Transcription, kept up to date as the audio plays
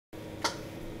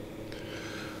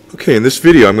Okay, in this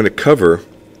video I'm going to cover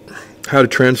how to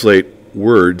translate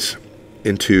words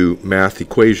into math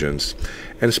equations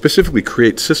and specifically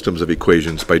create systems of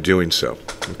equations by doing so.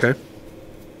 Okay?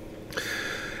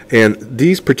 And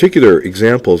these particular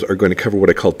examples are going to cover what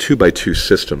I call 2-by-2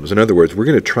 systems. In other words, we're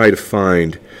going to try to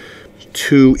find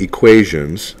two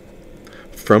equations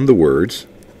from the words,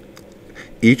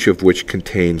 each of which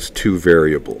contains two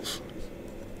variables.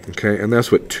 Okay? And that's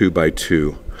what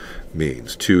 2-by-2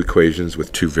 means, two equations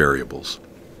with two variables.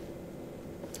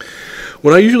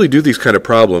 When I usually do these kind of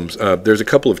problems, there's a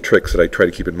couple of tricks that I try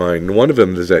to keep in mind. And one of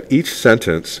them is that each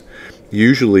sentence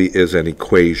usually is an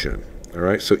equation. All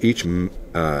right, so each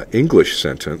English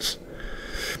sentence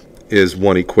is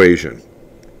one equation.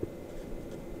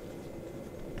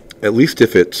 At least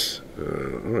if it's,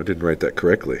 oh, I didn't write that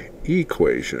correctly,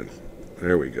 equation.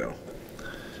 There we go.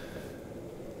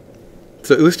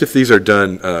 So at least if these are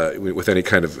done with any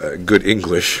kind of good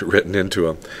English written into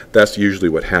them, that's usually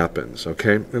what happens,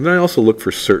 okay? And then I also look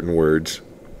for certain words.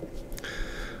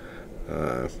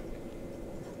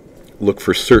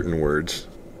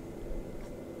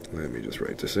 Let me just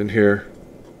write this in here.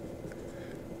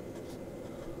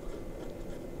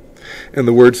 And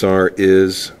the words are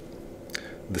is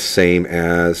the same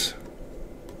as,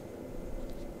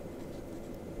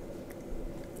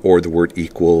 or the word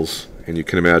equals. And you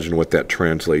can imagine what that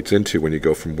translates into when you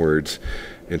go from words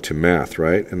into math,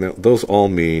 right? And those all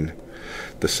mean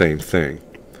the same thing.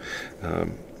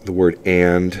 The word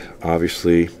and,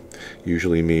 obviously,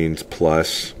 usually means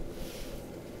plus.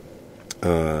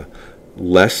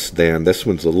 Less than, this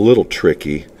one's a little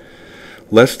tricky.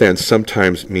 Less than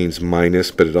sometimes means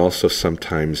minus, but it also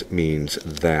sometimes means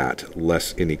that,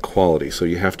 less inequality. So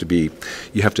you have to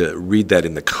read that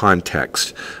in the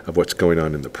context of what's going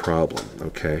on in the problem,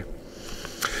 okay?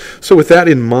 So with that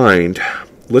in mind,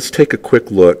 let's take a quick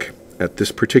look at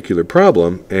this particular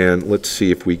problem, and let's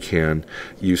see if we can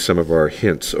use some of our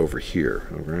hints over here,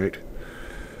 all right?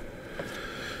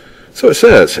 So it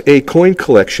says, a coin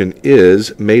collection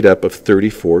is made up of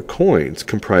 34 coins,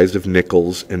 comprised of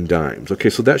nickels and dimes.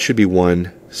 Okay, so that should be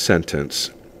one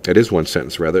sentence. That is one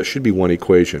sentence, rather. It should be one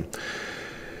equation.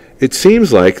 It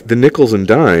seems like the nickels and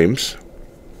dimes,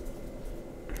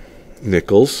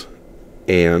 nickels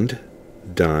and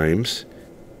dimes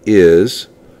is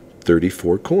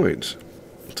 34 coins.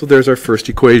 So there's our first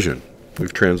equation.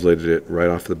 We've translated it right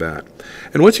off the bat.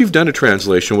 And once you've done a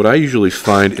translation, what I usually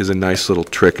find is a nice little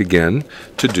trick again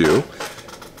to do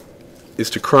is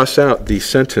to cross out the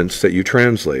sentence that you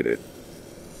translated.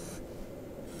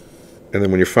 And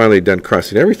then when you're finally done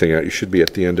crossing everything out, you should be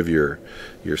at the end of your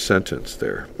sentence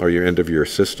there, or your end of your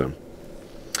system.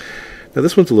 Now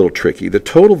this one's a little tricky. The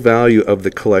total value of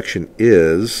the collection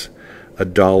is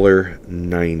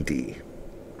 $1.90.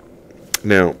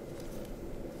 Now,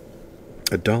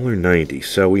 $1.90.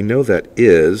 So we know that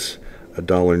is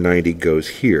 $1.90 goes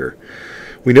here.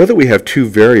 We know that we have two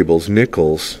variables,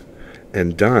 nickels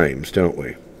and dimes, don't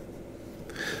we?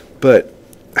 But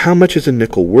how much is a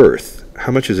nickel worth?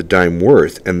 How much is a dime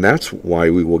worth? And that's why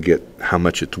we will get how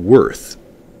much it's worth,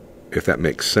 if that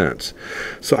makes sense.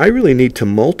 So I really need to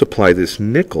multiply this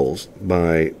nickels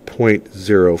by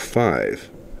 0.05.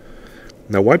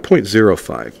 Now why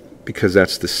 0.05? Because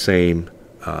that's the same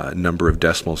number of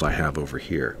decimals I have over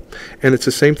here. And it's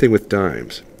the same thing with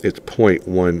dimes. It's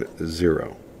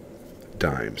 0.10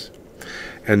 dimes.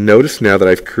 And notice now that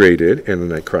I've created, and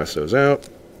then I cross those out,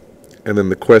 and then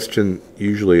the question,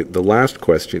 usually the last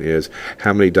question is,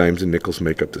 how many dimes and nickels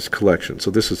make up this collection?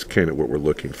 So this is kind of what we're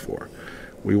looking for.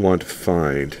 We want to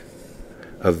find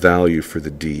a value for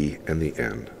the D and the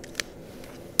N.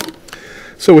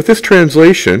 So with this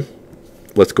translation,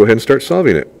 let's go ahead and start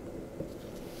solving it.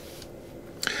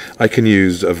 I can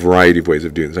use a variety of ways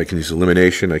of doing this. I can use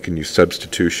elimination. I can use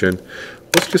substitution.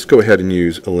 Let's just go ahead and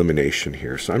use elimination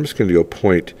here. So I'm just going to go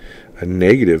a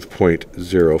negative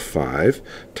 0.05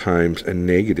 times a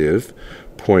negative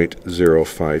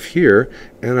 0.05 here,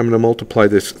 and I'm going to multiply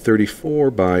this 34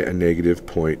 by a negative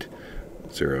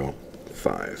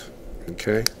 0.05.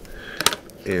 Okay?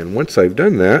 And once I've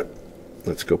done that,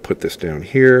 let's go put this down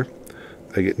here.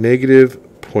 I get negative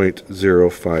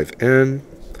 0.05n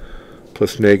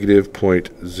plus negative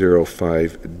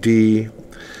 0.05d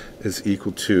is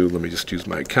equal to, let me just use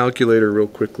my calculator real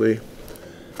quickly,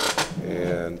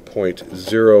 and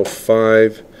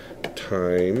 0.05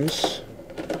 times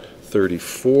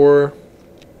 34.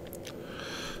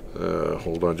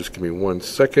 Hold on, just give me 1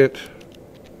 second.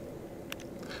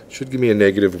 Should give me a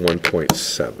negative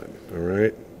 1.7, all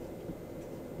right?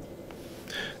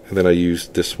 And then I use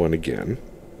this one again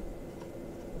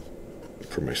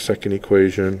for my second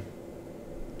equation.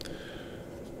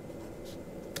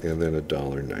 and then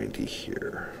 $1.90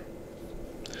 here.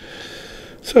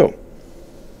 So,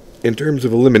 in terms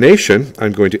of elimination,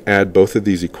 I'm going to add both of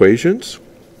these equations.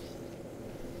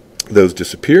 Those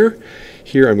disappear.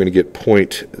 Here I'm going to get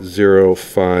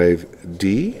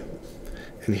 0.05D,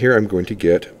 and here I'm going to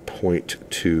get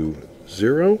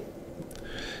 0.20.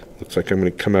 Looks like I'm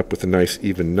going to come up with a nice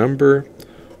even number.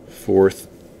 Fourth,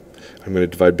 I'm going to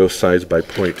divide both sides by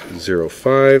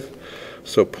 0.05.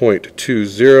 So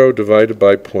 0.20 divided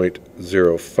by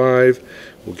 0.05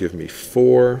 will give me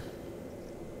 4.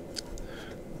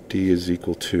 D is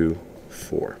equal to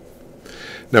 4.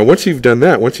 Now once you've done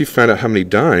that, once you've found out how many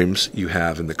dimes you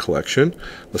have in the collection,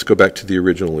 let's go back to the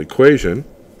original equation.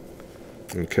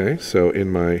 Okay, so in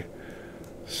my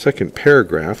second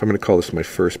paragraph, I'm going to call this my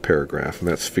first paragraph, and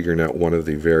that's figuring out one of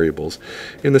the variables.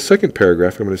 In the second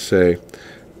paragraph, I'm going to say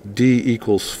D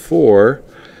equals 4,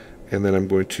 and then I'm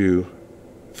going to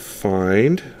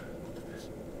find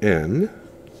N,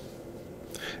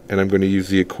 and I'm going to use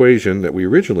the equation that we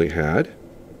originally had.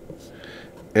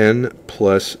 N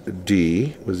plus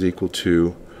D was equal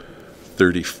to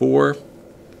 34.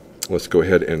 Let's go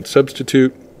ahead and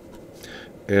substitute.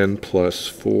 N plus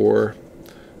 4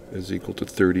 is equal to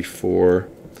 34.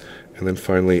 And then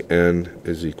finally, N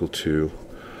is equal to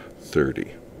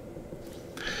 30.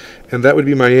 And that would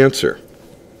be my answer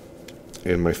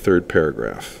in my third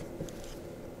paragraph.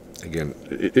 Again,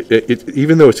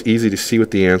 even though it's easy to see what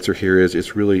the answer here is,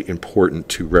 it's really important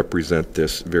to represent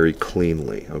this very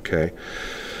cleanly, okay?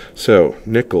 So,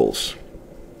 nickels,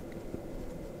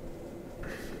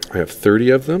 I have 30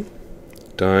 of them.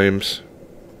 Dimes,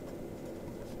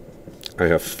 I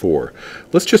have 4.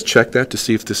 Let's just check that to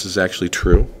see if this is actually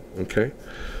true, okay?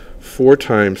 4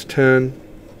 times 10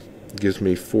 gives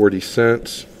me 40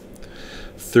 cents.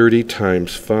 30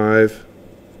 times 5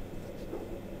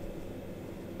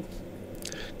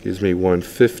 gives me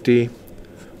 150.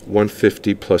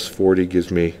 150 plus 40 gives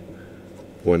me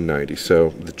 190. So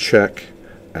the check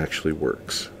actually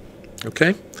works.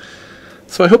 Okay?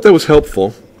 So I hope that was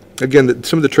helpful. Again,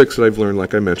 some of the tricks that I've learned,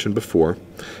 like I mentioned before,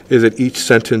 is that each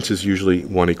sentence is usually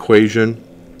one equation.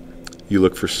 You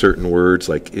look for certain words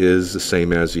like is, the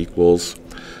same as, equals,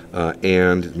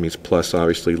 and it means plus,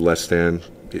 obviously, less than.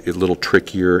 A little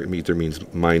trickier, it either means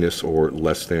minus or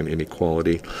less than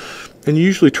inequality. And you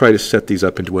usually try to set these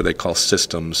up into what they call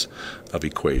systems of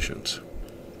equations.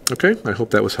 Okay, I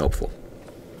hope that was helpful.